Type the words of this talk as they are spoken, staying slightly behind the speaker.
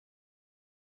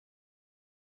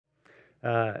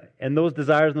And those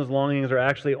desires and those longings are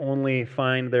actually only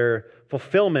find their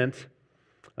fulfillment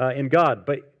in God.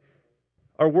 But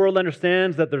our world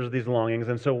understands that there's these longings,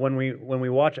 and so when we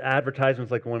watch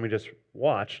advertisements like the one we just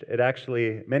watched,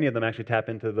 many of them actually tap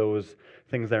into those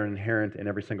things that are inherent in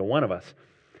every single one of us.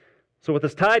 So with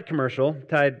this Tide commercial,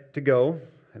 Tide to Go,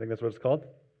 I think that's what it's called. Is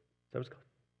that what it's called?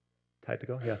 Tide to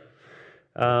Go?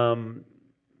 Yeah.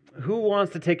 Who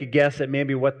wants to take a guess at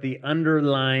maybe what the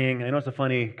underlying, I know it's a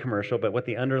funny commercial, but what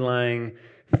the underlying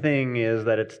thing is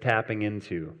that it's tapping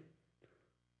into?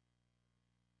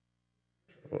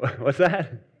 What's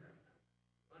that?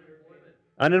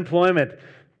 Unemployment.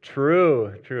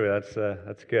 True.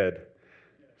 That's good.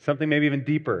 Something maybe even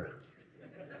deeper.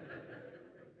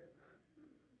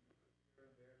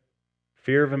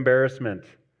 Fear of embarrassment.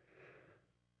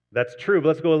 That's true, but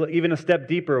let's go even a step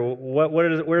deeper. Where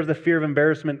does the fear of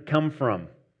embarrassment come from?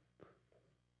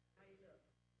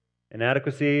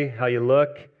 Inadequacy, how you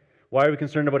look. Why are we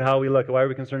concerned about how we look? Why are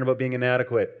we concerned about being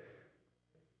inadequate?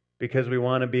 Because we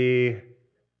want to be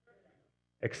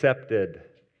accepted.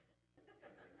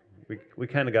 We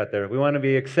kind of got there. We want to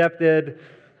be accepted.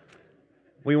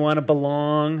 We want to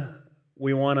belong.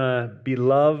 We want to be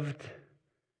loved.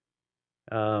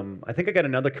 I think I got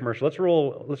another commercial. Let's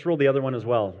roll the other one as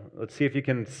well. Let's see if you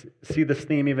can see this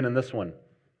theme even in this one.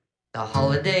 The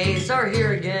holidays are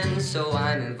here again, so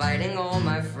I'm inviting all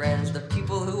my friends, the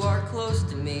people who are close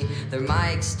to me. They're my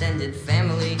extended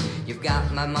family. You've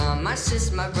got my mom, my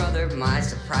sis, my brother, my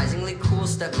surprisingly cool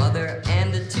stepmother,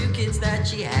 and the 2 kids that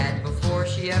she had before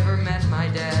she ever met my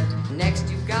dad. Next,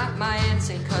 you've got my aunts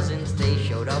and cousins. They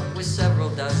showed up with several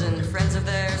dozen friends of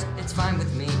theirs. It's fine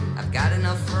with me, I've got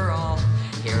enough for all.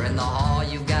 Here in the hall,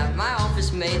 you've got my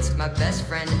office mates, my best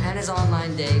friend and his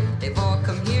online date. They've all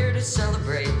come here to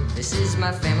celebrate. This is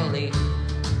my family.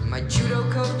 My judo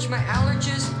coach, my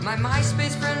allergist, my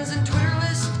MySpace friends and Twitter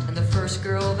list, and the first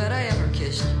girl that I ever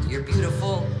kissed. You're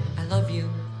beautiful, I love you.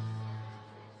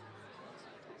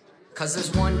 'Cause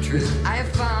there's one truth I have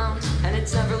found, and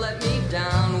it's never let me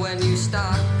down. When you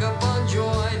stock up on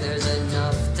joy, there's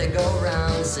enough to go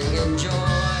round. Singing joy,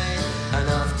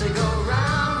 enough to go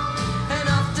round.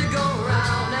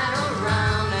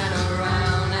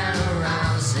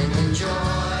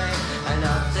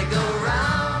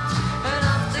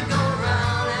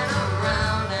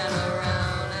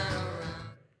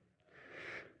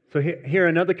 So here,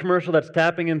 another commercial that's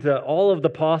tapping into all of the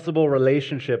possible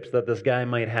relationships that this guy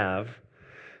might have.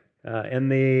 And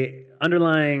the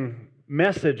underlying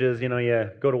message is, you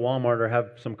go to Walmart or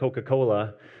have some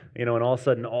Coca-Cola, and all of a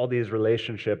sudden all these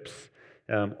relationships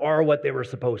are what they were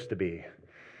supposed to be.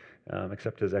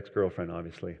 Except his ex-girlfriend,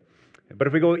 obviously. But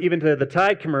if we go even to the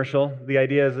Tide commercial, the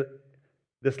idea is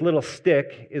this little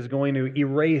stick is going to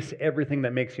erase everything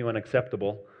that makes you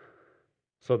unacceptable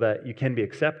so that you can be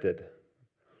accepted.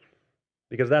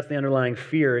 Because that's the underlying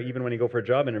fear, even when you go for a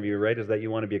job interview, right, is that you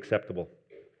want to be acceptable.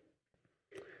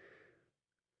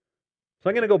 So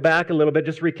I'm going to go back a little bit,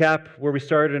 just recap where we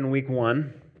started in week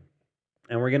 1.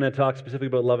 And we're going to talk specifically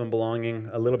about love and belonging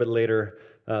a little bit later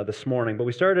this morning. But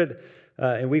we started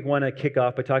in week 1 at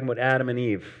kickoff by talking about Adam and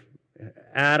Eve.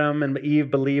 Adam and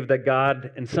Eve believed that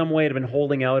God in some way had been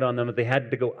holding out on them, that they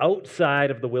had to go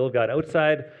outside of the will of God,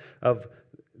 outside of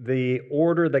the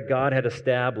order that God had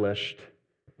established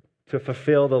to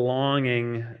fulfill the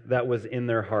longing that was in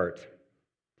their heart.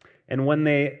 And when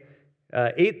they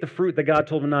ate the fruit that God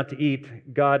told them not to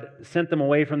eat, God sent them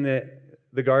away from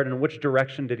the garden. Which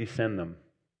direction did He send them?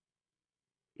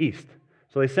 East.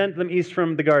 So they sent them east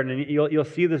from the garden, and you'll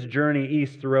see this journey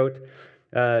east throughout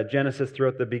Genesis,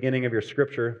 throughout the beginning of your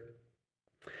scripture.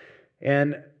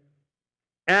 And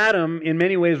Adam, in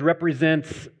many ways,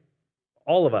 represents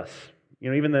all of us.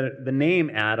 Even the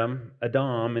name Adam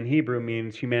in Hebrew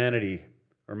means humanity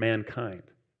or mankind.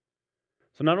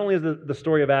 So not only is the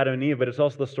story of Adam and Eve, but it's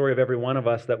also the story of every one of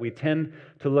us, that we tend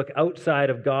to look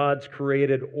outside of God's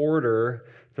created order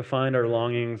to find our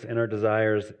longings and our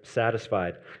desires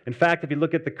satisfied. In fact, if you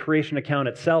look at the creation account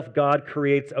itself, God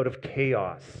creates out of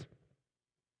chaos.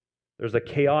 There's a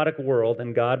chaotic world,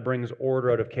 and God brings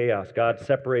order out of chaos. God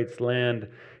separates land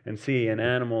and sea and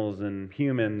animals and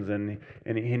humans, and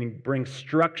He brings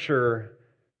structure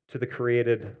to the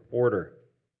created order.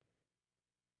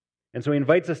 And so He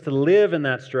invites us to live in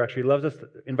that structure. He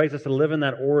invites us to live in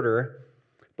that order,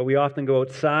 but we often go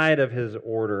outside of His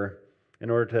order in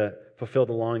order to fulfill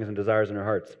the longings and desires in our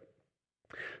hearts.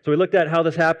 So we looked at how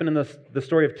this happened in the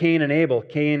story of Cain and Abel.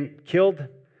 Cain killed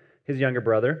his younger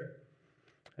brother.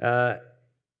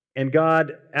 And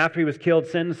God, after he was killed,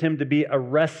 sends him to be a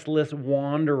restless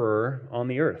wanderer on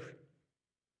the earth.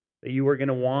 That you are going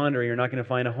to wander, you're not going to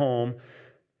find a home.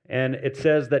 And it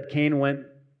says that Cain went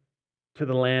to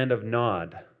the land of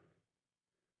Nod.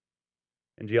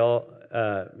 And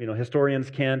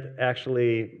historians can't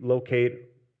actually locate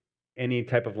any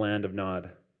type of land of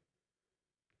Nod.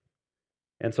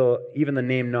 And so even the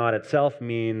name Nod itself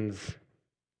means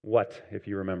what, if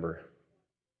you remember?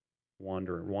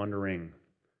 Wandering.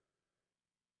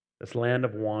 This land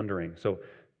of wandering. So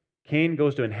Cain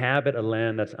goes to inhabit a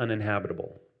land that's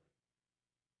uninhabitable.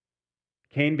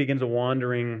 Cain begins a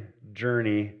wandering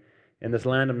journey, and this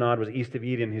land of Nod was east of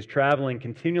Eden. He's traveling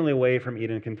continually away from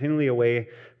Eden, continually away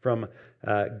from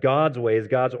God's ways,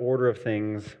 God's order of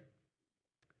things,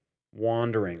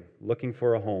 wandering, looking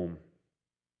for a home.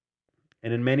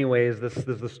 And in many ways, this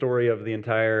is the story of the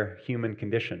entire human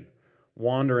condition.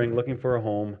 Wandering, looking for a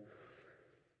home,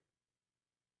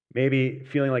 maybe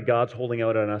feeling like God's holding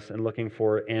out on us and looking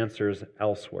for answers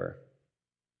elsewhere.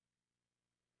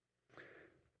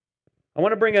 I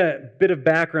want to bring a bit of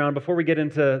background before we get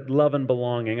into love and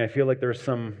belonging. I feel like there's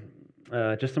some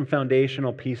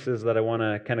foundational pieces that I want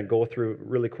to kind of go through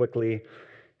really quickly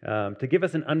to give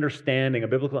us an understanding, a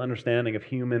biblical understanding of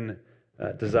human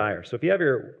desire. So if you have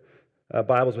your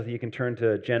Bibles with you, you can turn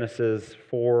to Genesis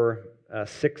 4,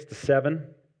 6 to 7.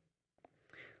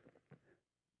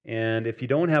 And if you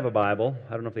don't have a Bible,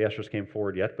 I don't know if the ushers came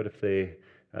forward yet, but if they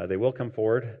will come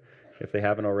forward if they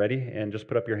haven't already, and just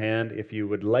put up your hand if you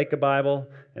would like a Bible,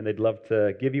 and they'd love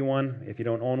to give you one. If you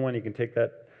don't own one, you can take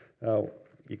that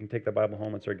Bible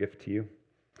home. It's our gift to you.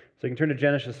 So you can turn to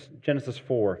Genesis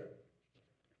 4.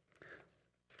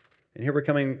 And here we're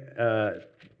coming to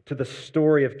the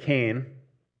story of Cain,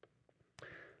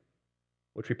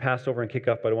 which we passed over and kick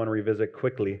off, but I want to revisit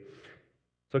quickly.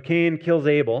 So Cain kills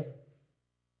Abel,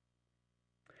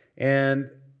 and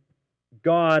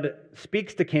God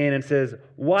speaks to Cain and says,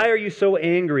 "Why are you so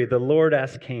angry?" The Lord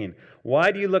asked Cain,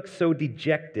 "Why do you look so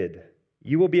dejected?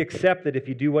 You will be accepted if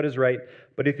you do what is right,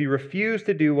 but if you refuse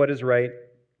to do what is right,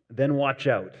 then watch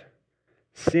out.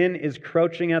 Sin is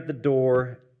crouching at the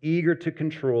door, eager to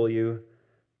control you,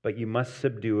 but you must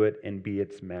subdue it and be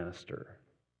its master."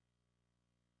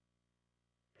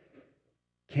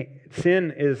 Sin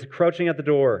is crouching at the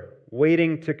door,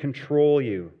 waiting to control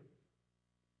you.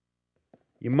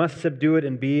 You must subdue it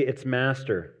and be its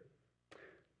master.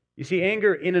 You see,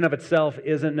 anger in and of itself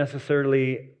isn't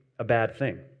necessarily a bad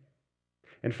thing.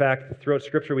 In fact, throughout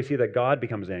Scripture, we see that God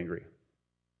becomes angry.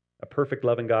 A perfect,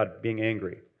 loving God being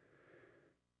angry.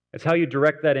 It's how you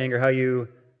direct that anger, how you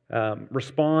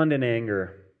respond in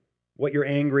anger, what you're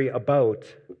angry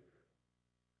about,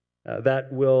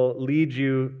 that will lead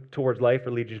you towards life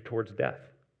or lead you towards death.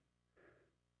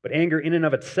 But anger in and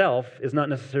of itself is not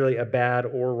necessarily a bad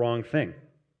or wrong thing.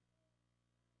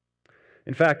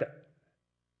 In fact,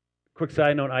 quick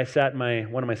side note, I sat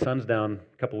one of my sons down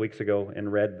a couple weeks ago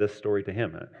and read this story to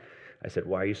him. I said,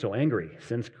 "Why are you so angry?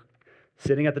 Sin's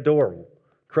sitting at the door,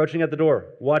 crouching at the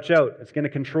door. Watch out, it's going to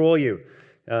control you."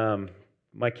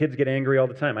 My kids get angry all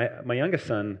the time. My youngest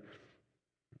son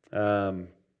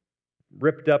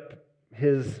ripped up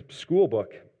his school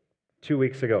book 2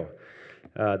 weeks ago.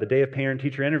 The day of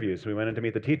parent-teacher interviews, we went in to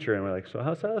meet the teacher, and we're like, "So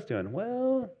how's Silas doing?"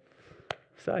 "Well,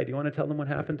 Si, do you want to tell them what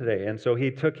happened today?" And so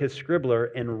he took his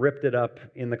scribbler and ripped it up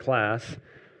in the class,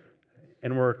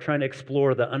 and we're trying to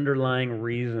explore the underlying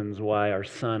reasons why our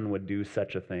son would do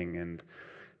such a thing, and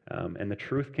the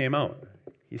truth came out.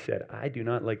 He said, "I do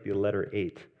not like the letter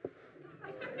 8.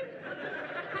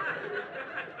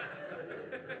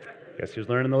 Guess he was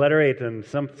learning the letter 8, and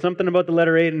something about the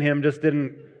letter 8 in him just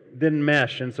didn't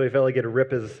mesh, and so he felt like he had to rip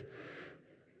his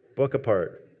book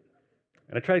apart.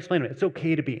 And I try to explain to him, it's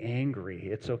okay to be angry,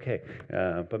 it's okay.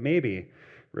 But maybe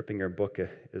ripping your book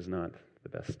is not the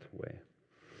best way.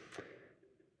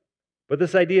 But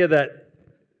this idea that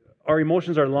our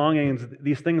emotions, our longings,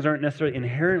 these things aren't necessarily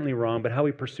inherently wrong, but how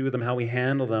we pursue them, how we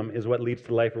handle them is what leads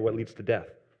to life or what leads to death.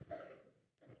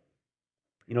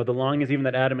 You know, the longings even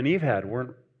that Adam and Eve had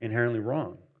weren't inherently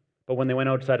wrong. But when they went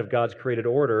outside of God's created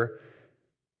order,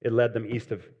 it led them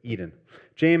east of Eden.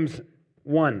 James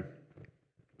 1.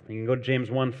 You can go to James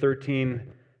 1, 13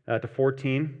 to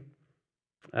 14.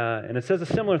 And it says a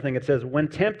similar thing. It says, "When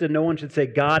tempted, no one should say,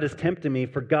 'God is tempting me,'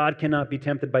 for God cannot be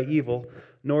tempted by evil,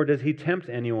 nor does he tempt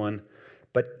anyone.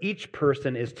 But each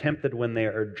person is tempted when they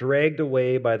are dragged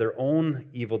away by their own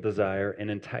evil desire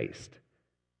and enticed.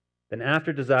 Then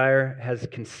after desire has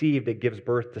conceived, it gives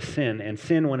birth to sin, and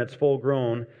sin, when it's full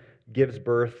grown, gives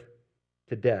birth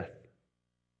to death."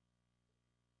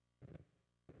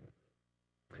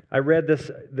 I read this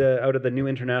out of the New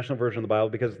International Version of the Bible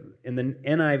because in the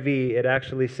NIV it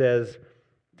actually says,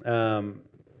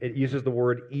 it uses the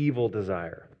word evil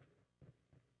desire.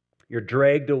 You're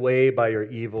dragged away by your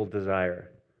evil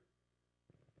desire.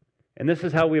 And this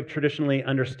is how we have traditionally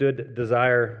understood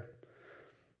desire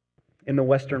in the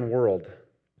Western world.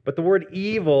 But the word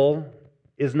evil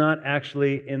is not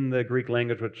actually in the Greek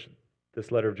language which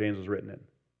this letter of James was written in.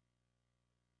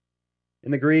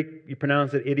 In the Greek, you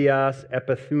pronounce it idios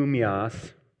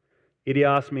epithumios.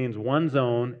 Idios means one's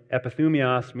own.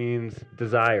 Epithumios means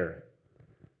desire.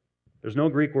 There's no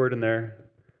Greek word in there,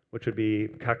 which would be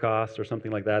kakos or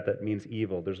something like that, that means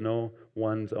evil. There's no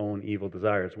one's own evil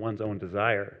desire. It's one's own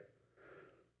desire.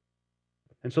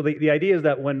 And so the idea is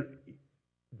that when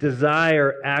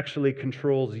desire actually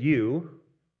controls you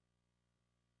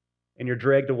and you're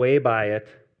dragged away by it,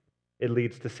 it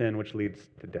leads to sin, which leads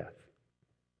to death.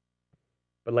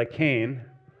 But like Cain,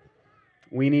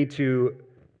 we need to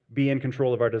be in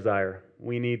control of our desire.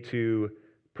 We need to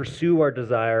pursue our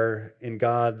desire in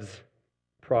God's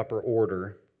proper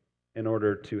order in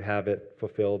order to have it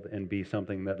fulfilled and be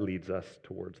something that leads us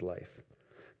towards life.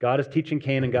 God is teaching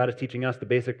Cain and God is teaching us the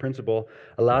basic principle: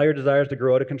 allow your desires to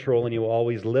grow out of control and you will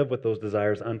always live with those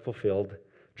desires unfulfilled,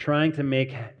 trying to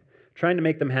make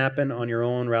them happen on your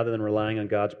own rather than relying on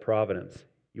God's providence.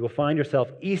 You will find yourself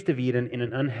east of Eden in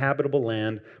an uninhabitable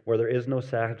land where there is no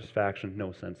satisfaction,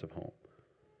 no sense of home.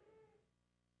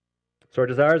 So our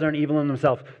desires aren't evil in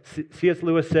themselves. C.S.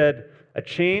 Lewis said, a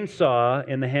chainsaw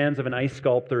in the hands of an ice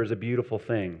sculptor is a beautiful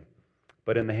thing,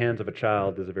 but in the hands of a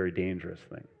child is a very dangerous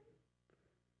thing.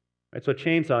 Right? So a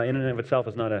chainsaw in and of itself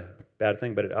is not a bad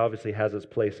thing, but it obviously has its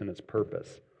place and its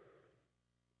purpose.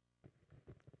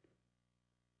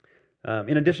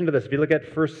 In addition to this, if you look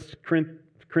at 1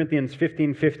 Corinthians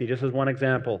 15:50, just as one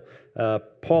example,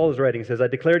 Paul is writing, he says, I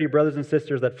declare to you, brothers and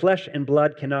sisters, that flesh and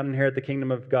blood cannot inherit the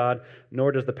kingdom of God,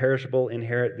 nor does the perishable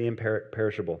inherit the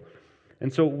imperishable.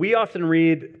 And so we often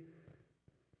read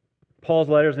Paul's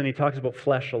letters, and he talks about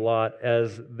flesh a lot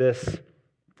as this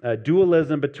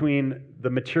dualism between the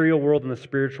material world and the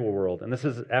spiritual world. And this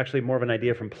is actually more of an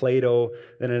idea from Plato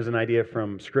than it is an idea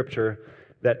from Scripture,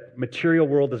 that material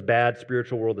world is bad,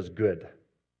 spiritual world is good.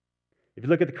 If you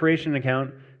look at the creation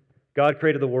account, God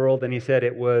created the world and he said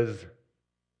it was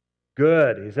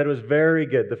good. He said it was very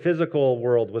good. The physical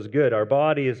world was good. Our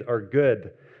bodies are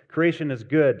good. Creation is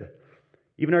good.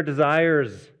 Even our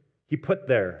desires he put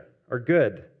there are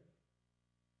good.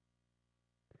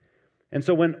 And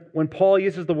so when Paul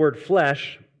uses the word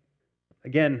flesh,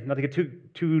 again, not to get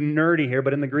too nerdy here,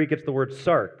 but in the Greek it's the word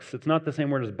sarx. It's not the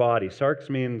same word as body. Sarx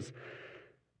means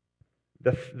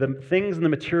the things in the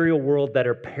material world that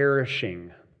are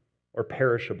perishing or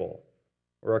perishable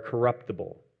or are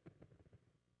corruptible.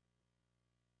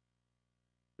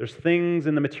 There's things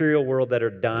in the material world that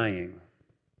are dying.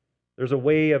 There's a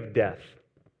way of death.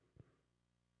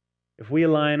 If we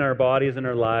align our bodies and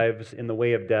our lives in the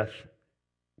way of death,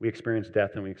 we experience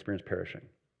death and we experience perishing.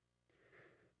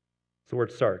 It's the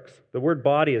word sarx. The word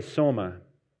body is soma.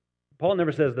 Paul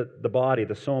never says that the body,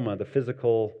 the soma, the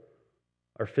physical,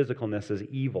 our physicalness is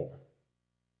evil.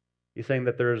 He's saying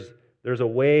that there's a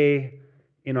way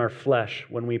in our flesh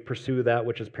when we pursue that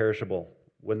which is perishable,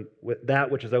 when with that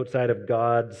which is outside of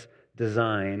God's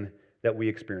design, that we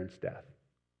experience death.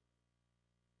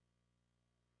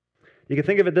 You can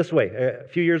think of it this way. A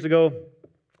few years ago,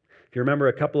 if you remember,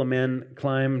 a couple of men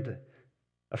climbed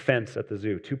a fence at the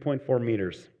zoo, 2.4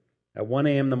 meters, at 1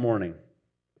 a.m. in the morning.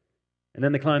 And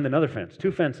then they climbed another fence,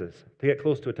 2 fences, to get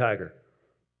close to a tiger.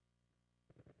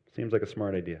 Seems like a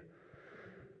smart idea.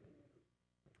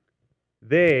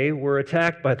 They were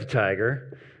attacked by the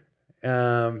tiger,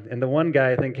 and the one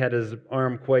guy, I think, had his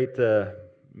arm quite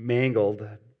mangled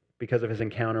because of his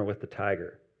encounter with the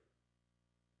tiger.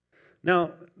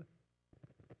 Now,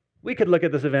 we could look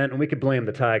at this event and we could blame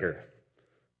the tiger.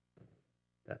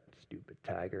 That stupid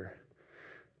tiger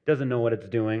doesn't know what it's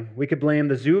doing. We could blame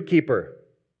the zookeeper.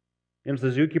 It was the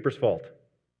zookeeper's fault.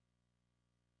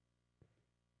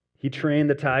 He trained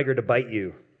the tiger to bite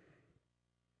you.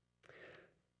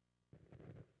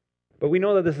 But we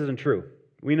know that this isn't true.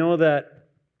 We know that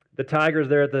the tiger is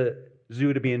there at the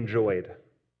zoo to be enjoyed.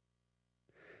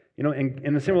 You know, and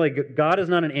in a similar way, God is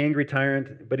not an angry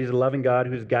tyrant, but he's a loving God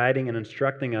who's guiding and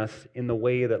instructing us in the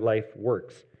way that life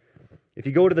works. If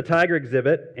you go to the tiger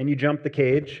exhibit and you jump the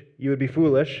cage, you would be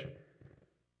foolish.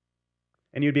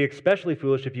 And you'd be especially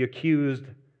foolish if you accused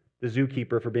the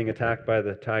zookeeper for being attacked by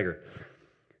the tiger.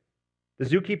 The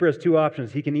zookeeper has 2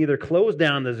 options. He can either close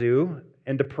down the zoo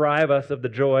and deprive us of the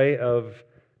joy of,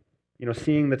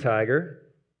 seeing the tiger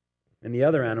and the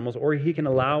other animals, or he can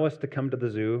allow us to come to the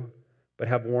zoo but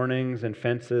have warnings and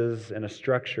fences and a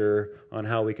structure on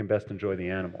how we can best enjoy the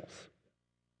animals.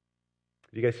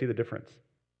 Do you guys see the difference?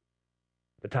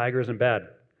 The tiger isn't bad.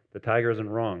 The tiger isn't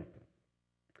wrong.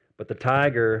 But the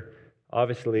tiger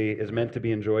obviously is meant to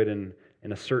be enjoyed in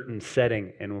a certain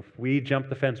setting. And if we jump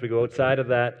the fence, we go outside of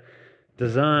that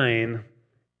design,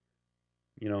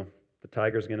 the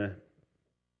tiger's going to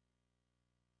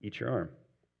eat your arm.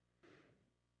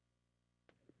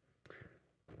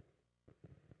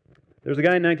 There's a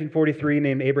guy in 1943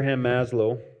 named Abraham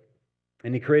Maslow,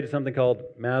 and he created something called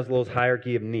Maslow's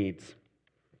hierarchy of needs.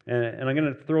 And I'm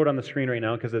going to throw it on the screen right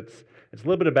now because it's a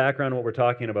little bit of background on what we're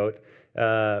talking about.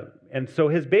 And so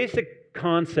his basic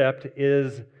concept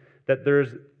is that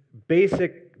there's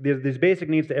these basic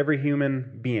needs to every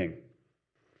human being.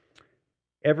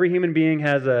 Every human being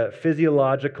has a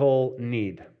physiological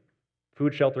need: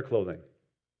 food, shelter, clothing.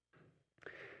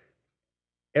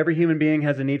 Every human being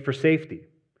has a need for safety.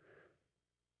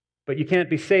 But you can't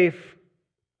be safe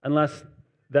unless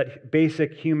that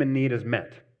basic human need is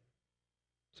met.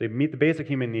 So you meet the basic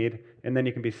human need, and then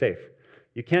you can be safe.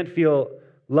 You can't feel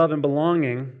love and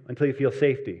belonging until you feel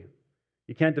safety.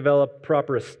 You can't develop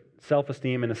proper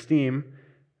self-esteem and esteem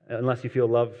unless you feel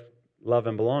love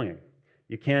and belonging.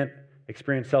 You can't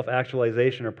experience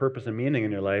self-actualization or purpose and meaning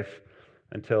in your life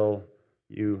until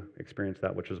you experience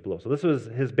that which is below. So this was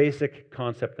his basic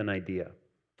concept and idea.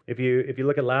 If you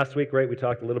look at last week, right, we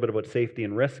talked a little bit about safety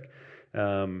and risk.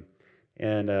 And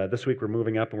this week we're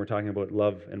moving up and we're talking about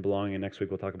love and belonging. And next week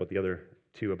we'll talk about the other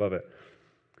two above it.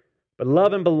 But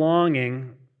love and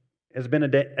belonging has been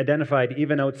identified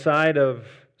even outside of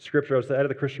Scripture, outside of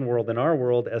the Christian world, in our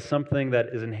world, as something that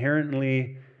is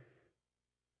inherently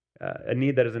a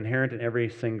need that is inherent in every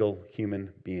single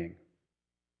human being.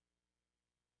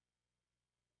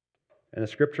 And the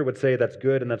Scripture would say that's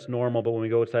good and that's normal, but when we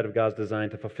go outside of God's design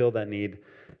to fulfill that need,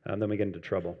 then we get into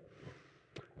trouble.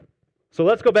 So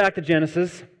let's go back to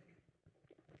Genesis.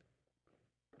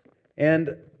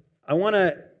 And I want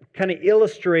to kind of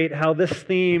illustrate how this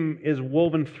theme is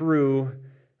woven through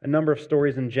a number of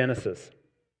stories in Genesis.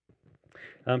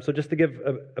 So just to give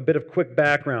a bit of quick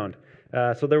background.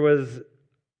 So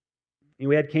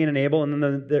we had Cain and Abel, and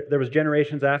then there was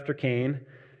generations after Cain.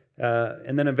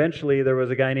 And then eventually there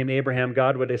was a guy named Abraham.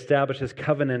 God would establish his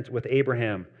covenant with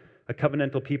Abraham, a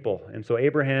covenantal people. And so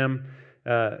Abraham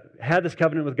had this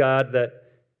covenant with God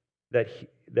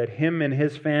that him and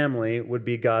his family would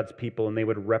be God's people, and they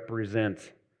would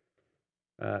represent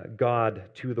God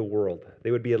to the world.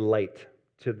 They would be a light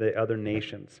to the other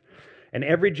nations. And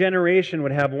every generation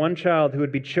would have one child who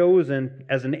would be chosen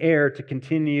as an heir to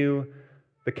continue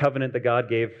the covenant that God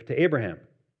gave to Abraham.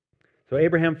 So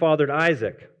Abraham fathered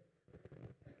Isaac.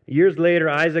 Years later,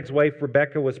 Isaac's wife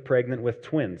Rebekah was pregnant with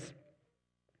twins.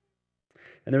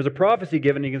 And there was a prophecy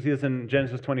given, you can see this in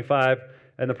Genesis 25,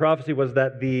 and the prophecy was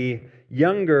that the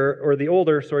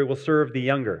older will serve the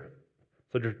younger.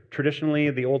 So traditionally,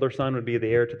 the older son would be the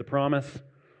heir to the promise,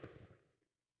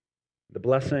 the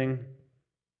blessing.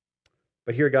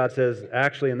 But here God says,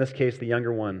 actually, in this case, the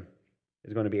younger one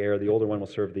is going to be heir. The older one will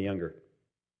serve the younger.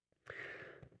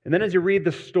 And then as you read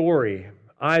the story,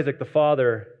 Isaac, the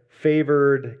father,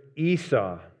 favored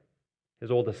Esau, his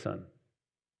oldest son.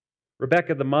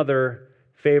 Rebekah, the mother,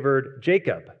 favored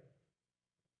Jacob,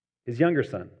 his younger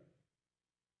son.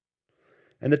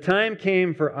 And the time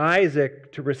came for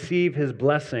Isaac to receive his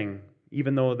blessing,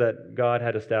 even though that God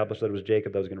had established that it was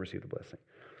Jacob that was going to receive the blessing.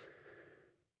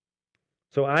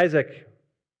 So Isaac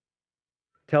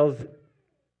tells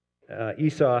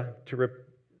Esau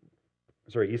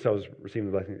Esau was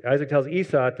receiving the blessing. Isaac tells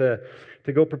Esau to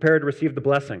go prepare to receive the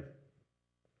blessing.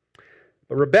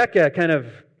 But Rebekah kind of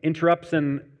interrupts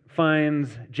and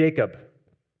finds Jacob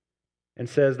and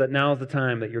says that now is the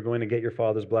time that you're going to get your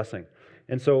father's blessing.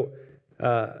 And so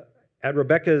at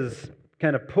Rebekah's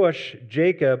kind of push,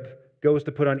 Jacob goes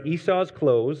to put on Esau's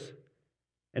clothes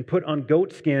and put on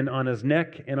goat skin on his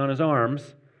neck and on his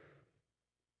arms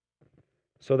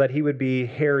so that he would be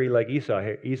hairy like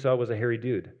Esau. Esau was a hairy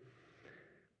dude.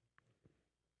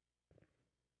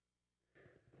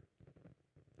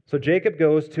 So Jacob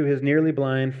goes to his nearly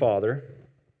blind father,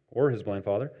 or his blind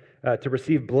father, to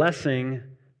receive blessing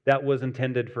that was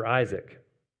intended for Isaac.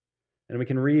 And we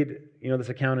can read, this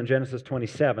account in Genesis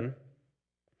 27.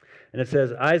 And it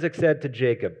says, Isaac said to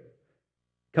Jacob,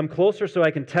 "Come closer so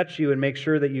I can touch you and make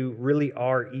sure that you really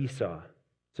are Esau."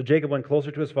 So Jacob went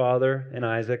closer to his father, and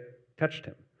Isaac touched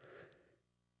him.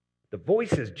 "The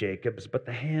voice is Jacob's, but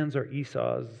the hands are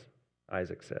Esau's,"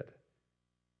 Isaac said.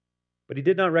 But he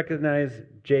did not recognize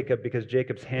Jacob because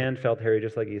Jacob's hand felt hairy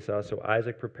just like Esau, so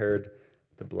Isaac prepared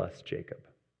to bless Jacob.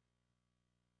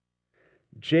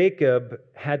 Jacob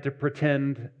had to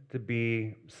pretend to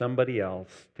be somebody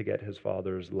else to get his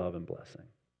father's love and blessing.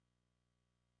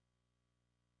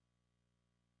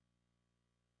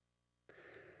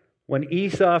 When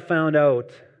Esau found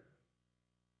out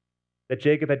that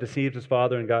Jacob had deceived his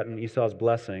father and gotten Esau's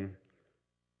blessing,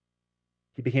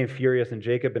 he became furious, and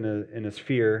Jacob, in his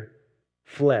fear,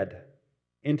 fled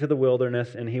into the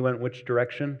wilderness, and he went which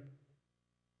direction?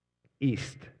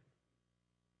 East,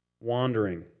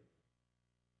 wandering.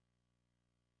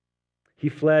 He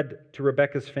fled to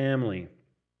Rebekah's family.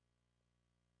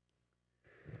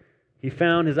 He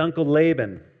found his uncle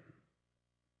Laban,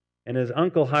 and his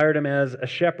uncle hired him as a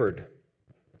shepherd.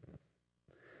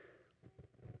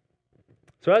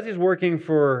 So as he's working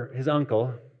for his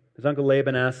uncle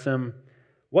Laban asks him,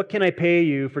 "What can I pay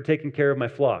you for taking care of my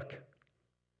flock?"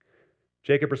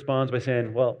 Jacob responds by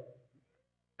saying, "Well,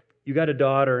 you got a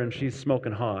daughter and she's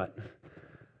smoking hot.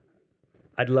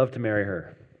 I'd love to marry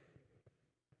her."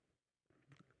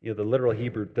 The literal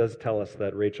Hebrew does tell us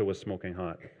that Rachel was smoking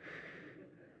hot.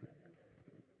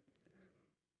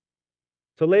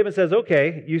 So Laban says,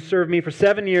 "Okay, you served me for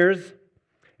 7 years."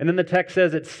 And then the text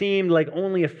says it seemed like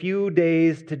only a few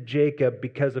days to Jacob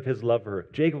because of his love for her.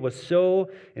 Jacob was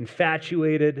so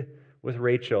infatuated with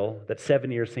Rachel that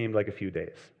 7 years seemed like a few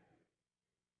days.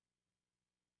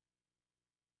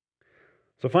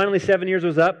 So finally, 7 years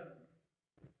was up.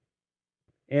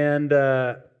 And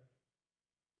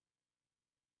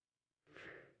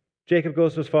Jacob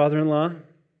goes to his father-in-law.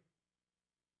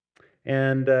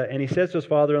 And he says to his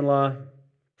father-in-law,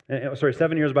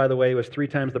 7 years, by the way, was 3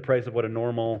 times the price of what a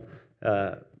normal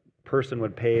person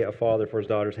would pay a father for his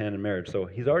daughter's hand in marriage. So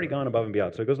he's already gone above and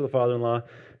beyond. So he goes to the father-in-law,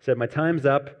 said, "My time's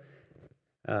up.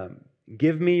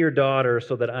 Give me your daughter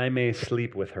so that I may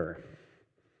sleep with her."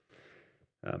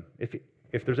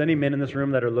 If there's any men in this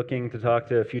room that are looking to talk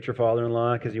to a future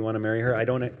father-in-law because you want to marry her, I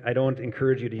don't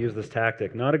encourage you to use this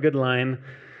tactic. Not a good line.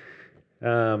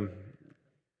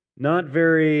 Not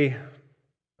very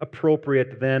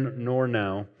appropriate then nor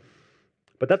now.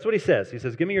 But that's what he says. He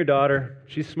says, "Give me your daughter.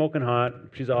 She's smoking hot.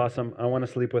 She's awesome. I want to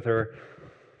sleep with her."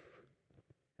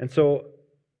 And so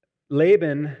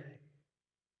Laban,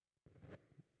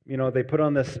 they put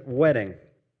on this wedding.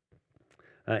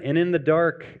 And in the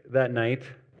dark that night,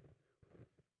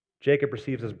 Jacob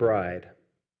receives his bride.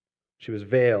 She was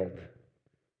veiled.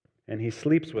 And he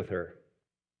sleeps with her.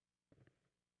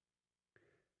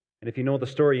 And if you know the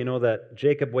story, you know that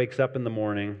Jacob wakes up in the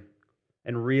morning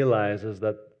and realizes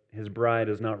that his bride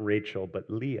is not Rachel, but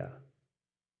Leah,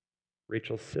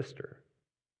 Rachel's sister.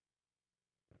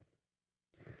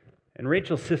 And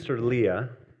Rachel's sister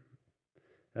Leah,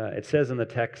 it says in the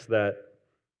text that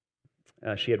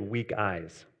she had weak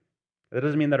eyes. That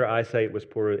doesn't mean that her eyesight was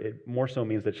poor. It more so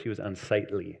means that she was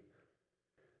unsightly.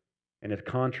 And it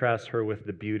contrasts her with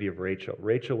the beauty of Rachel.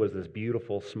 Rachel was this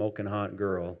beautiful, smoking hot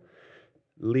girl.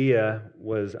 Leah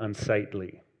was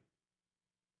unsightly.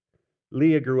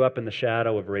 Leah grew up in the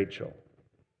shadow of Rachel.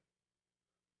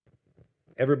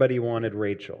 Everybody wanted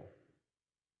Rachel.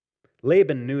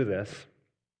 Laban knew this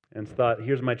and thought,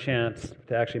 here's my chance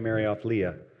to actually marry off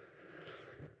Leah.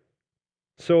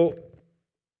 So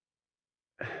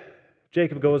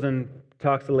Jacob goes and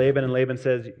talks to Laban, and Laban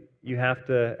says, you have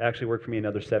to actually work for me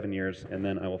another 7 years, and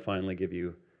then I will finally give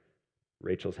you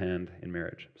Rachel's hand in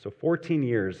marriage. So 14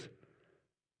 years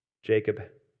Jacob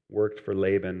worked for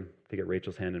Laban to get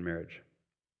Rachel's hand in marriage.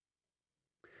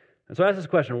 And so I ask this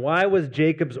question, why was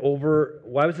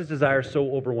his desire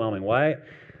so overwhelming? Why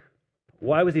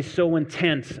was he so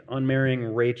intent on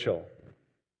marrying Rachel?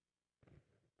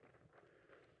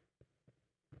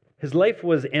 His life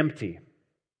was empty.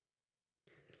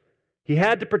 He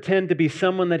had to pretend to be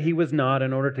someone that he was not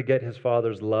in order to get his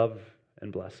father's love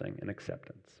and blessing and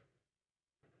acceptance.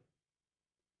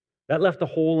 That left a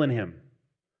hole in him.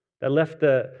 That left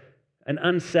an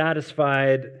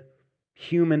unsatisfied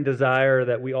human desire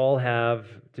that we all have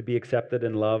to be accepted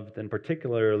and loved, and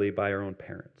particularly by our own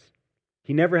parents.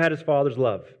 He never had his father's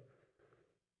love.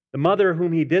 The mother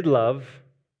whom he did love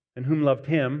and whom loved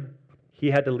him,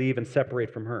 he had to leave and separate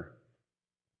from her.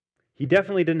 He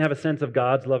definitely didn't have a sense of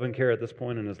God's love and care at this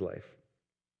point in his life.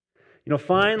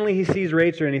 Finally he sees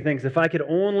Rachel and he thinks, if I could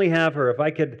only have her, if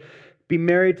I could be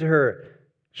married to her,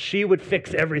 she would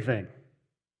fix everything.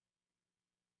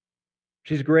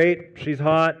 She's great, she's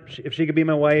hot, if she could be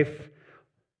my wife,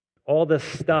 all this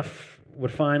stuff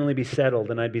would finally be settled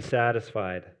and I'd be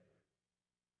satisfied.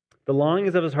 The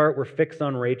longings of his heart were fixed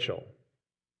on Rachel.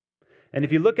 And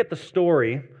if you look at the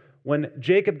story, when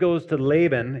Jacob goes to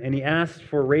Laban and he asks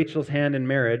for Rachel's hand in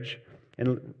marriage,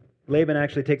 and Laban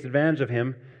actually takes advantage of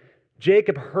him,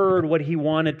 Jacob heard what he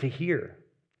wanted to hear.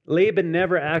 Laban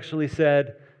never actually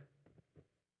said,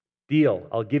 deal,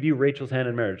 I'll give you Rachel's hand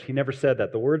in marriage. He never said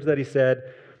that. The words that he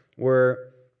said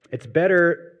were, it's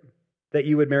better that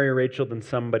you would marry Rachel than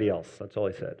somebody else. That's all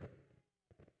he said.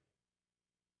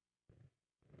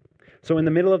 So in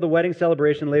the middle of the wedding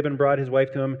celebration, Laban brought his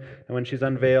wife to him, and when she's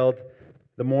unveiled,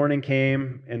 the morning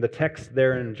came, and the text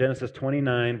there in Genesis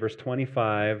 29, verse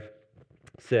 25,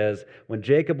 says, when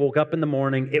Jacob woke up in the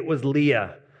morning, it was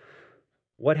Leah.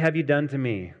 What have you done to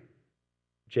me?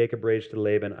 Jacob raged to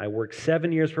Laban, I worked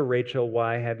 7 years for Rachel.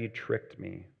 Why have you tricked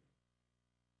me?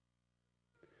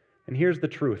 And here's the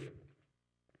truth.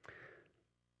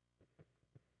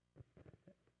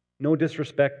 No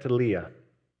disrespect to Leah.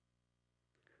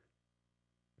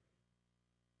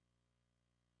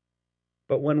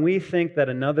 But when we think that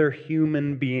another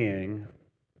human being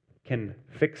can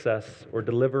fix us or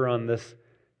deliver on this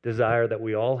desire that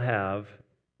we all have,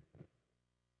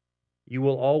 you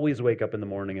will always wake up in the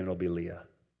morning and it'll be Leah.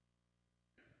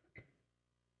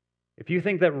 If you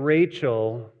think that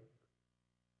Rachel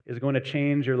is going to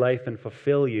change your life and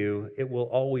fulfill you, it will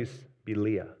always be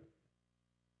Leah.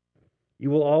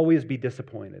 You will always be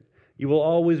disappointed. You will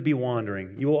always be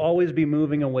wandering. You will always be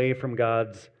moving away from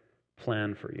God's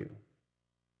plan for you.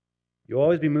 You'll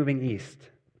always be moving east.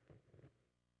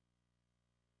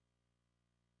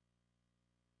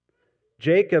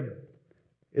 Jacob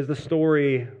is the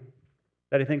story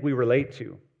that I think we relate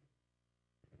to.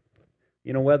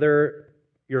 You know, whether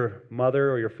your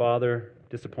mother or your father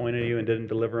disappointed you and didn't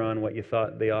deliver on what you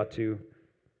thought they ought to,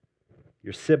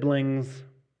 your siblings,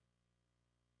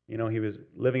 you know, he was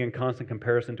living in constant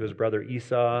comparison to his brother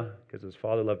Esau because his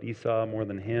father loved Esau more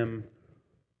than him.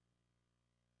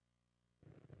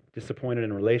 Disappointed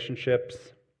in relationships.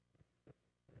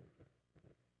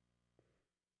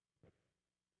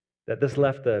 That this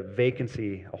left a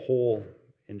vacancy, a hole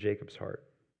in Jacob's heart.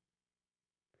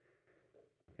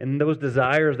 And those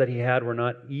desires that he had were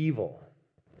not evil.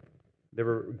 They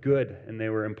were good and they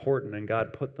were important, and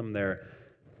God put them there.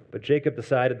 But Jacob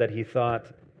decided that he thought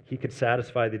he could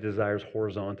satisfy the desires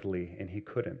horizontally, and he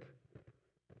couldn't.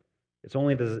 It's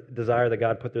only the desire that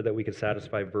God put there that we could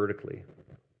satisfy vertically.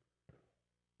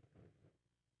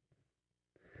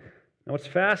 Now, what's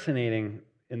fascinating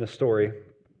in the story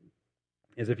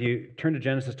is if you turn to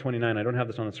Genesis 29, I don't have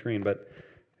this on the screen, but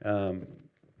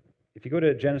if you go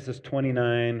to Genesis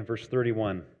 29, verse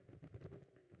 31,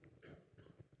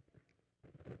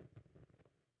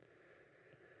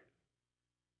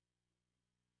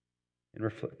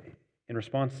 in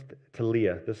response to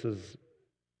Leah, this is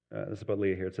about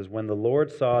Leah here. It says, when the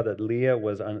Lord saw that Leah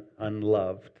was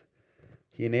unloved,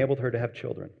 he enabled her to have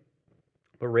children,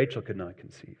 but Rachel could not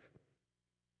conceive.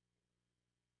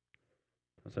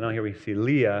 So now here we see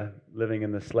Leah living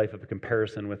in this life of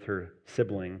comparison with her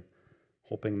sibling,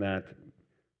 hoping that,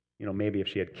 you know, maybe if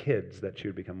she had kids, that she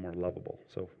would become more lovable.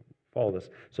 So follow this.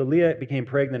 So Leah became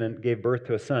pregnant and gave birth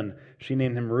to a son. She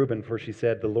named him Reuben, for she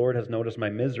said, the Lord has noticed my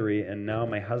misery, and now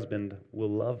my husband will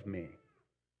love me.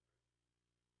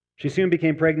 She soon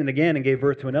became pregnant again and gave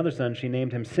birth to another son. She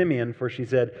named him Simeon, for she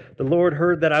said, the Lord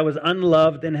heard that I was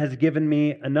unloved and has given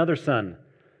me another son.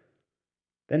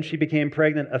 Then she became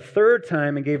pregnant a third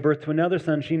time and gave birth to another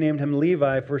son. She named him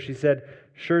Levi, for she said,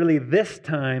 surely this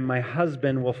time my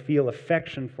husband will feel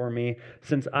affection for me,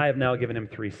 since I have now given him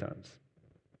 3 sons.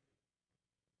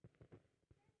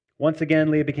 Once again,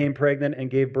 Leah became pregnant and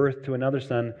gave birth to another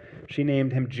son. She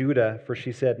named him Judah, for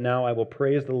she said, now I will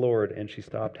praise the Lord, and she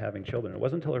stopped having children. It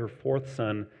wasn't until her 4th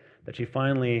son that she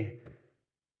finally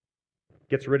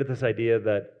gets rid of this idea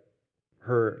that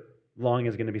her longing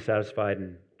is going to be satisfied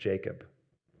in Jacob.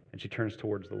 And she turns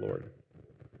towards the Lord.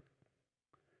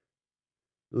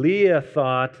 Leah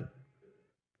thought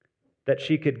that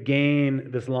she could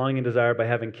gain this longing and desire by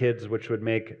having kids, which would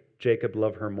make Jacob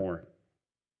love her more.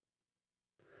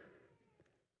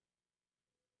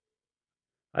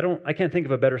 I can't think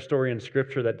of a better story in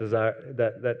Scripture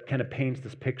that kind of paints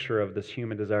this picture of this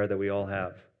human desire that we all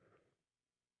have.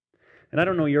 And I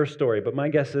don't know your story, but my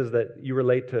guess is that you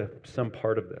relate to some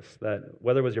part of this, that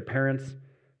whether it was your parents,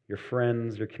 your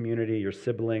friends, your community, your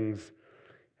siblings,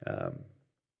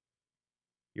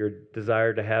 your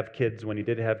desire to have kids when you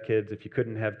did have kids, if you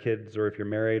couldn't have kids, or if you're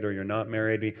married or you're not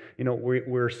married.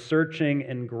 We're searching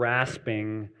and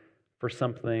grasping for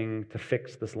something to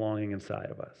fix this longing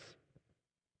inside of us.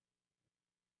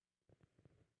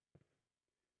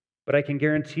 But I can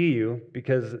guarantee you,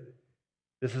 because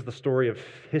this is the story of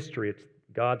history, it's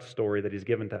God's story that He's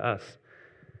given to us,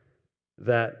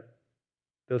 that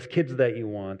those kids that you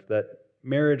want, that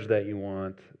marriage that you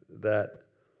want, that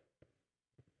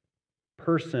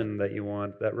person that you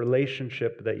want, that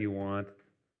relationship that you want,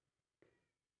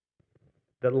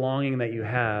 that longing that you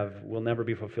have will never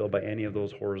be fulfilled by any of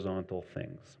those horizontal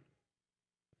things.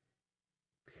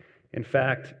 In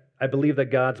fact, I believe that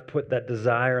God's put that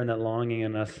desire and that longing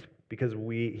in us because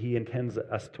He intends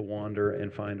us to wander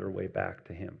and find our way back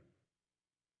to Him.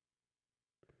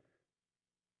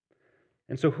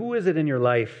 And so who is it in your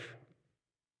life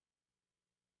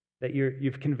that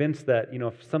you've convinced that,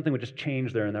 if something would just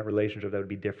change there in that relationship, that would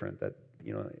be different, that,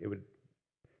 it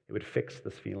would fix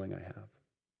this feeling I have?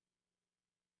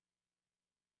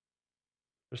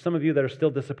 There's some of you that are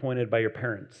still disappointed by your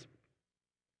parents.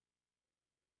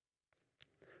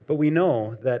 But we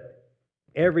know that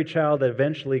every child that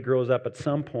eventually grows up at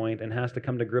some point and has to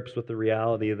come to grips with the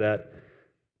reality that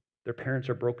their parents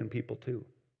are broken people too.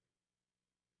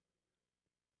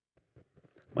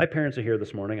 My parents are here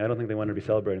this morning. I don't think they want to be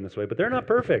celebrating this way, but they're not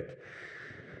perfect.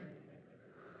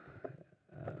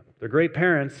 They're great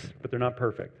parents, but they're not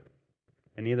perfect.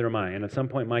 And neither am I. And at some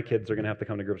point, my kids are going to have to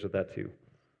come to grips with that too.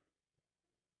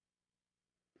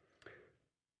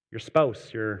 Your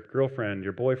spouse, your girlfriend,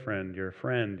 your boyfriend, your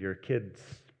friend, your kids.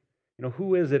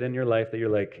 Who is it in your life that you're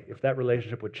like, if that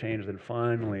relationship would change, then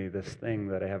finally this thing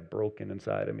that I have broken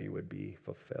inside of me would be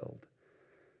fulfilled?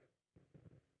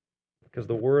 Because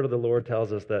the word of the Lord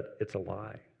tells us that it's a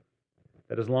lie.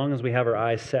 That as long as we have our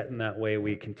eyes set in that way,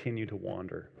 we continue to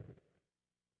wander.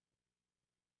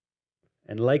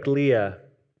 And like Leah,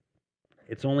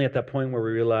 it's only at that point where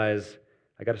we realize,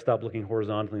 I got to stop looking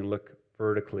horizontally and look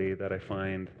vertically, that I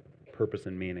find purpose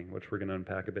and meaning, which we're going to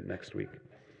unpack a bit next week.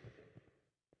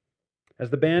 As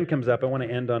the band comes up, I want to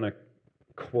end on a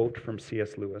quote from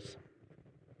C.S. Lewis.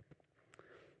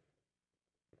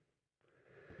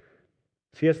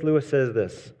 C.S. Lewis says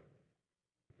this,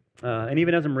 and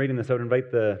even as I'm reading this, I would invite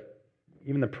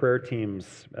even the prayer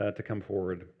teams to come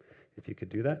forward, if you could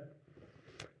do that.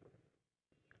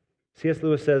 C.S.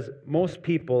 Lewis says, most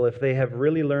people, if they have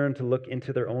really learned to look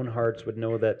into their own hearts, would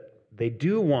know that they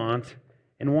do want,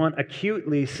 and want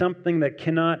acutely, something that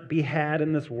cannot be had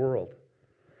in this world.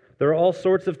 There are all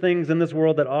sorts of things in this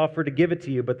world that offer to give it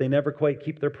to you, but they never quite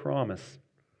keep their promise.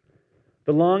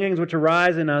 The longings which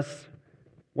arise in us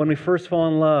when we first fall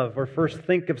in love, or first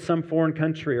think of some foreign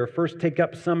country, or first take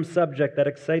up some subject that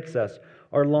excites us,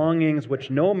 are longings which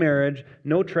no marriage,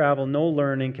 no travel, no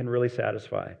learning can really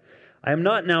satisfy. I am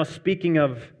not now speaking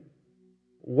of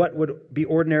what would be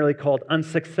ordinarily called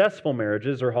unsuccessful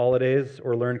marriages or holidays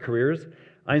or learned careers.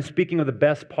 I am speaking of the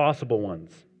best possible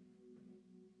ones.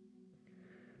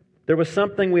 There was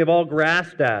something we have all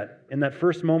grasped at in that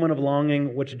first moment of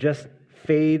longing which just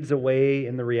fades away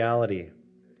in the reality.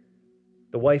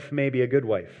 The wife may be a good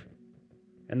wife,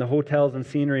 and the hotels and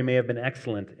scenery may have been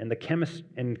excellent, and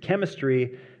the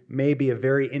chemistry may be a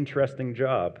very interesting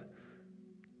job,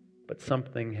 but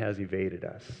something has evaded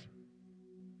us.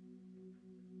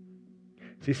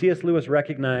 See, C.S. Lewis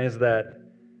recognized that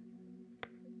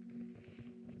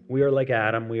we are like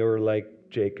Adam, we are like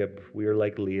Jacob, we are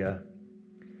like Leah.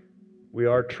 We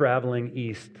are traveling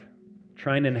east,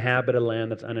 trying to inhabit a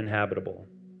land that's uninhabitable,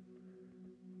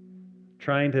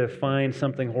 trying to find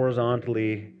something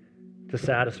horizontally to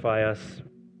satisfy us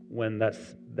when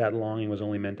that longing was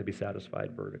only meant to be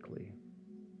satisfied vertically.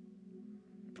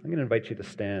 I'm going to invite you to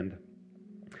stand.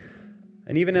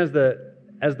 And even as the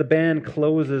band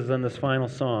closes on this final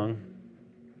song,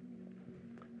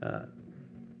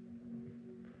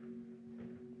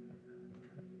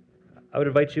 I would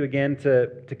invite you again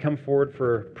to come forward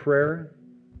for prayer.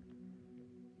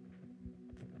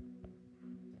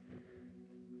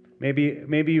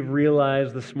 Maybe you've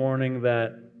realized this morning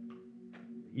that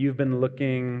you've been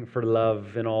looking for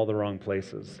love in all the wrong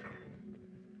places.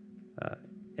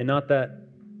 And not that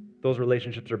those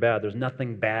relationships are bad. There's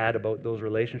nothing bad about those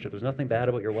relationships. There's nothing bad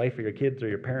about your wife or your kids or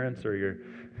your parents or your,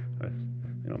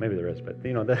 maybe there is, but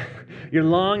your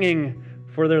longing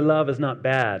for their love is not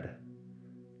bad.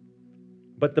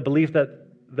 But the belief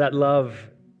that love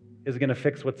is going to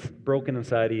fix what's broken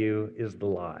inside of you is the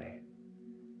lie.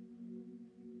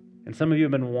 And some of you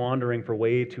have been wandering for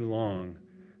way too long,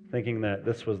 thinking that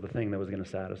this was the thing that was going to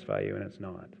satisfy you, and it's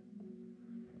not.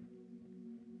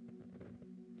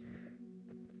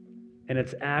 And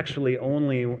it's actually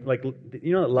only,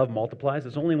 that love multiplies?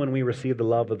 It's only when we receive the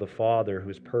love of the Father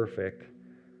who's perfect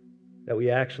that we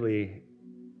actually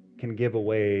can give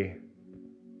away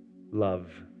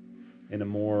love in a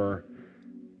more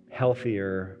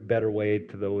healthier, better way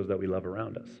to those that we love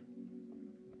around us.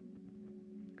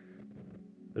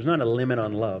 There's not a limit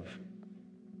on love.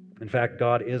 In fact,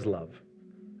 God is love.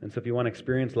 And so if you want to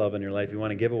experience love in your life, you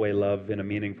want to give away love in a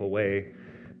meaningful way,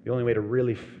 the only way to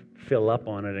really fill up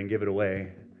on it and give it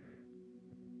away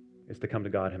is to come to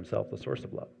God Himself, the source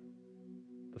of love,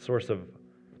 the source of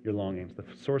your longings, the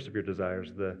source of your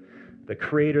desires, the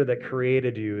Creator that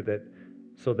created you.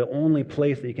 So the only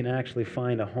place that you can actually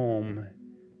find a home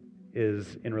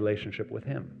is in relationship with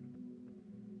Him.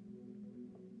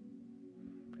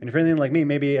 And if you're anything like me,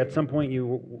 maybe at some point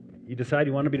you you decide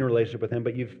you want to be in a relationship with Him,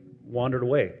 but you've wandered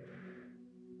away.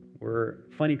 We're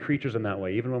funny creatures in that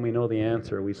way. Even when we know the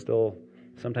answer, we still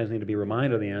sometimes need to be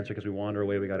reminded of the answer because we wander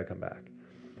away, we got to come back.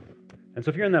 And so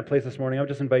if you're in that place this morning, I would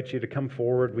just invite you to come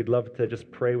forward. We'd love to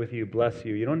just pray with you, bless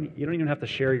you. You don't even have to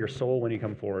share your soul when you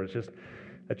come forward. It's just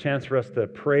a chance for us to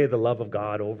pray the love of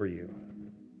God over you.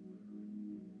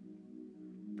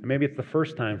 And maybe it's the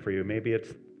first time for you. Maybe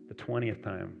it's the 20th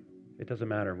time. It doesn't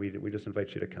matter. We just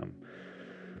invite you to come.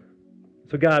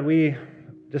 So God, we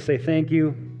just say thank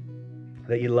you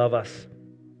that you love us.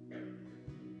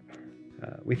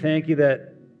 We thank you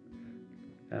that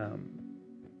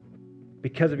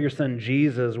because of your Son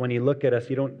Jesus, when you look at us,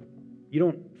 you don't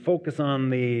focus on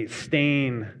the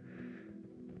stain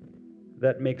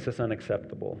that makes us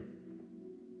unacceptable.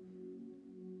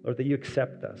 Lord, that you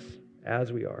accept us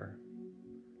as we are,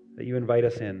 that you invite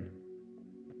us in.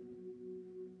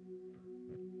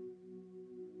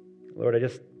 Lord, I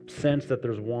just sense that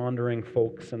there's wandering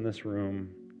folks in this room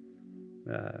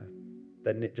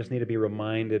that just need to be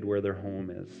reminded where their home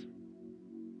is.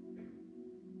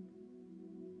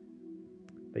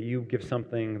 That you give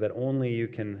something that only you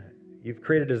can, you've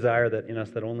created a desire that in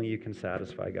us that only you can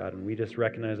satisfy, God. And we just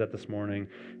recognize that this morning.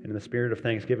 And in the spirit of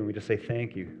thanksgiving, we just say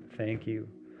thank you. Thank you.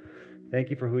 Thank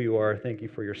you for who you are. Thank you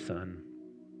for your Son.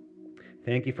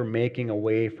 Thank you for making a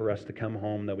way for us to come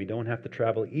home, that we don't have to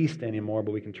travel east anymore,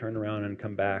 but we can turn around and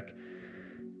come back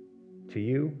to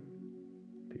you,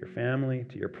 to your family,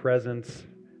 to your presence,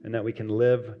 and that we can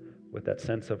live with that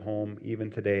sense of home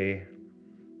even today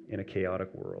in a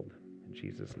chaotic world. In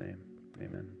Jesus' name,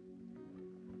 amen.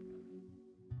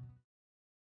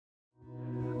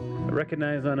 I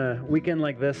recognize on a weekend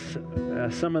like this,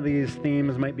 some of these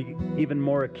themes might be even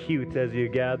more acute as you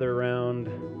gather around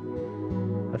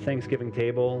a Thanksgiving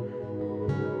table.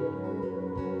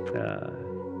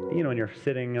 And you're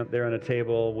sitting out there on a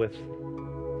table with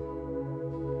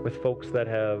folks that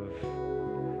have,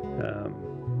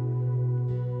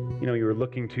 you were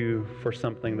looking to for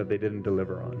something that they didn't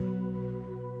deliver on.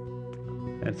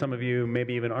 And some of you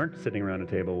maybe even aren't sitting around a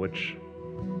table, which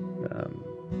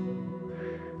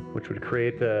would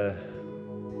create a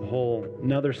whole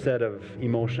another set of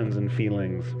emotions and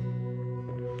feelings.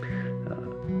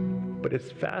 But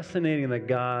it's fascinating that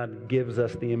God gives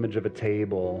us the image of a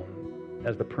table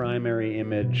as the primary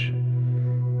image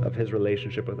of his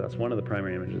relationship with us. One of the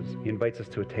primary images. He invites us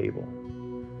to a table,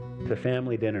 to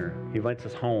family dinner. He invites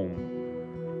us home.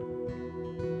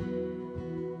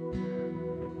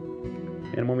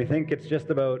 And when we think it's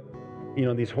just about,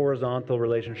 these horizontal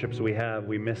relationships we have,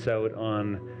 we miss out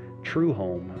on true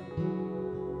home.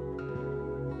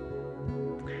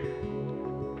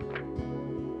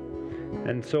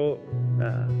 And so,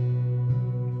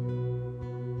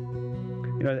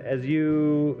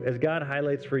 as God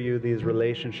highlights for you these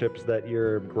relationships that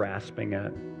you're grasping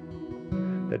at,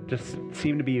 that just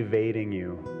seem to be evading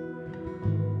you,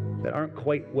 that aren't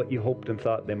quite what you hoped and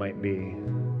thought they might be,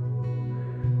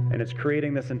 and it's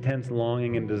creating this intense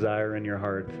longing and desire in your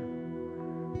heart.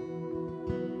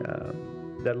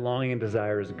 That longing and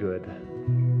desire is good.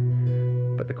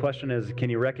 But the question is, can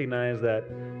you recognize that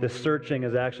the searching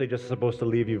is actually just supposed to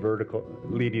lead you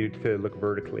to look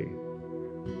vertically?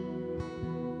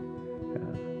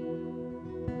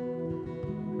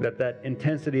 That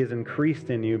intensity is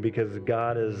increased in you because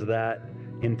God is that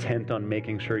intent on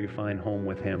making sure you find home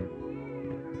with him.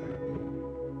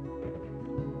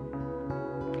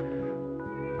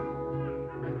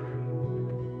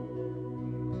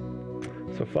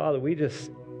 So, Father, we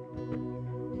just,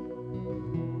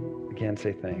 again,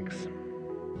 say thanks.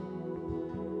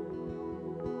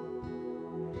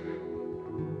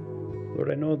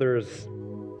 Lord, I know there's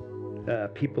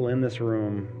people in this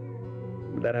room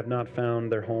that have not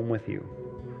found their home with you.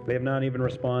 They have not even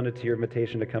responded to your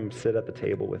invitation to come sit at the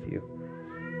table with you.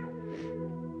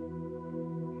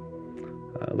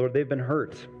 Lord, they've been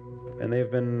hurt, and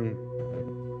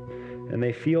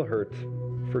they feel hurt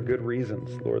for good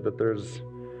reasons, Lord, that there's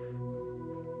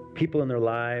people in their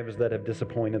lives that have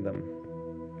disappointed them.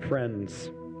 Friends,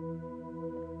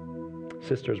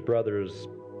 sisters, brothers,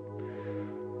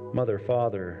 mother,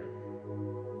 father,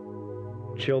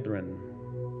 children,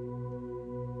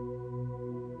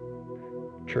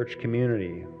 church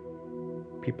community,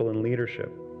 people in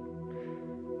leadership.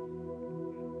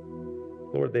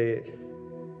 Lord, they've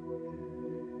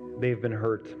been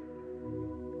hurt.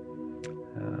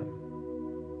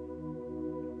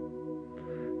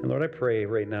 And Lord, I pray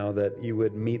right now that you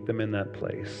would meet them in that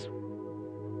place.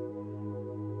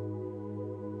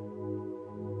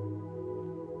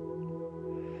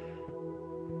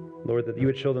 Lord, that you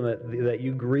would show them that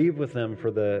you grieve with them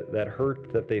for that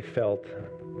hurt that they felt,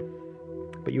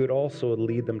 but you would also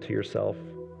lead them to yourself.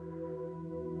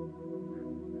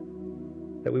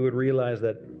 That we would realize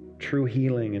that true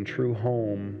healing and true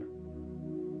home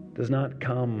does not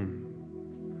come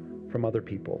from other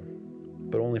people,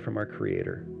 but only from our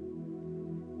Creator.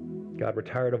 God, we're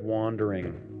tired of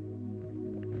wandering.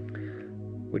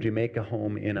 Would you make a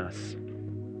home in us?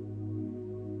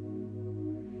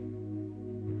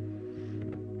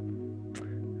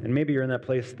 And maybe you're in that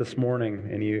place this morning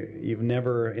and you've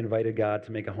never invited God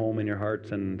to make a home in your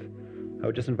hearts, and I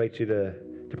would just invite you to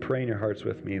pray in your hearts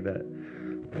with me that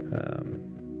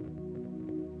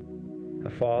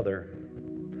Father,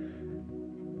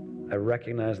 I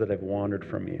recognize that I've wandered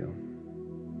from you.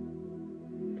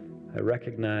 I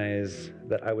recognize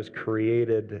that I was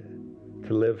created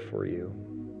to live for you.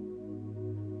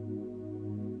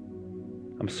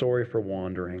 I'm sorry for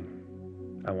wandering.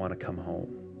 I want to come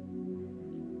home.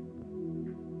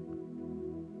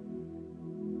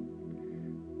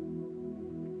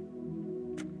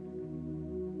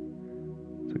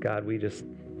 So God, we just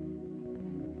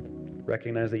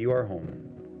recognize that you are home.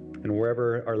 And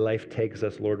wherever our life takes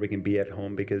us, Lord, we can be at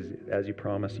home because as you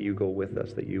promise, you go with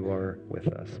us, that you are with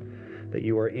us, that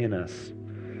you are in us.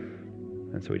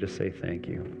 And so we just say thank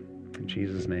you. In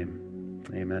Jesus' name,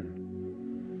 amen.